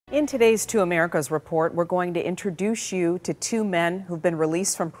In today's Two Americas report, we're going to introduce you to two men who've been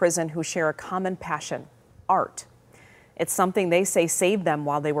released from prison who share a common passion, art. It's something they say saved them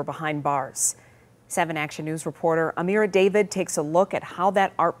while they were behind bars. 7 Action News reporter Amira David takes a look at how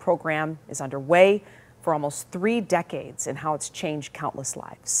that art program is underway for almost 3 decades and how it's changed countless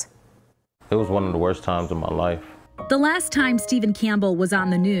lives. It was one of the worst times of my life. The last time Stephen Campbell was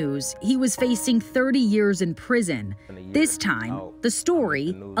on the news, he was facing 30 years in prison. This time, the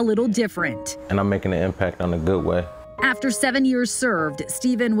story a little different. And I'm making an impact on a good way. After 7 years served,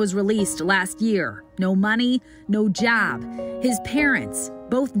 Stephen was released last year. No money, no job. His parents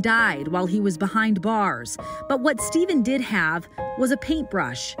both died while he was behind bars. But what Stephen did have was a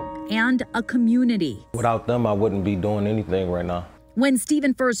paintbrush and a community. Without them, I wouldn't be doing anything right now. When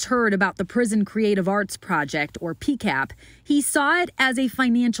Stephen first heard about the Prison Creative Arts Project, or PCAP, he saw it as a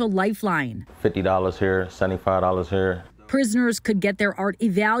financial lifeline. $50 here, $75 here. Prisoners could get their art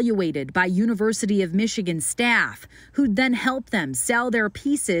evaluated by University of Michigan staff, who'd then help them sell their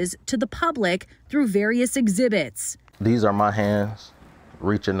pieces to the public through various exhibits. These are my hands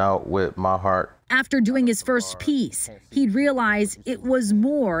reaching out with my heart. After doing his first piece, he'd realize it was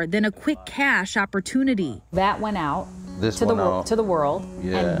more than a quick cash opportunity. That went out to the world.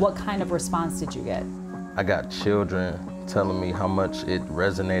 Yeah. And what kind of response did you get? I got children telling me how much it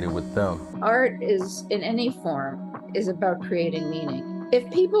resonated with them. Art is, in any form, is about creating meaning. If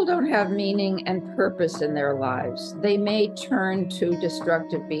people don't have meaning and purpose in their lives, they may turn to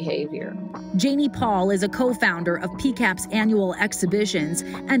destructive behavior. Janie Paul is a co-founder of PCAP's annual exhibitions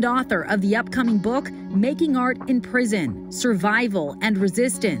and author of the upcoming book, Making Art in Prison, Survival and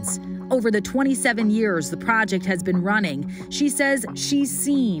Resistance. Over the 27 years the project has been running, she says she's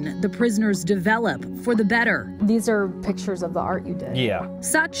seen the prisoners develop for the better. These are pictures of the art you did. Yeah.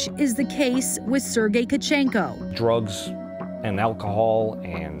 Such is the case with Sergei Kachenko. Drugs and alcohol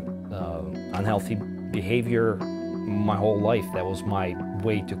and unhealthy behavior my whole life. That was my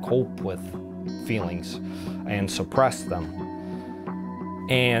way to cope with feelings and suppress them.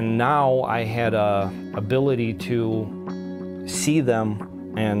 And now I had a ability to see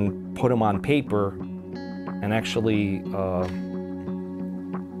them and put them on paper and actually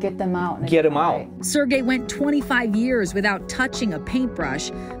get them out. Get them out. Sergei went 25 years without touching a paintbrush,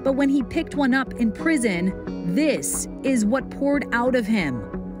 but when he picked one up in prison, this is what poured out of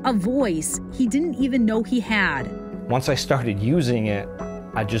him, a voice he didn't even know he had. Once I started using it,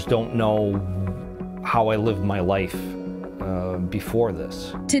 I just don't know how I lived my life before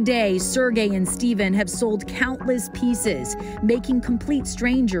this. Today, Sergei and Stephen have sold countless pieces, making complete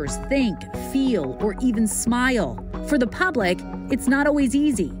strangers think, feel, or even smile. For the public, it's not always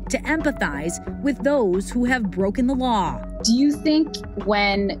easy to empathize with those who have broken the law. Do you think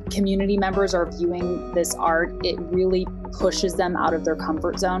when community members are viewing this art, it really pushes them out of their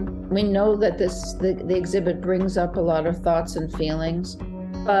comfort zone? We know that the exhibit brings up a lot of thoughts and feelings,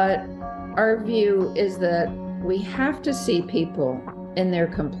 but our view is that we have to see people in their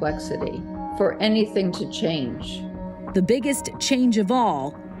complexity for anything to change. The biggest change of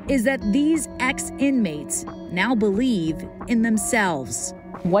all is that these ex-inmates now believe in themselves.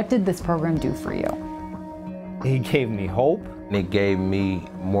 What did this program do for you? He gave me hope. It gave me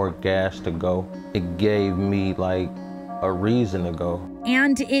more gas to go. It gave me like a reason to go.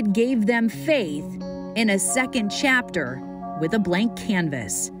 And it gave them faith in a second chapter with a blank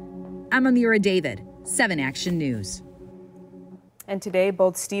canvas. I'm Amira David, 7 Action News. And today,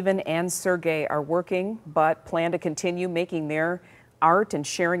 both Stephen and Sergei are working, but plan to continue making their art and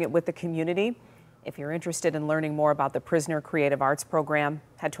sharing it with the community. If you're interested in learning more about the Prisoner Creative Arts Program,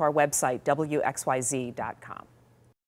 head to our website, WXYZ.com.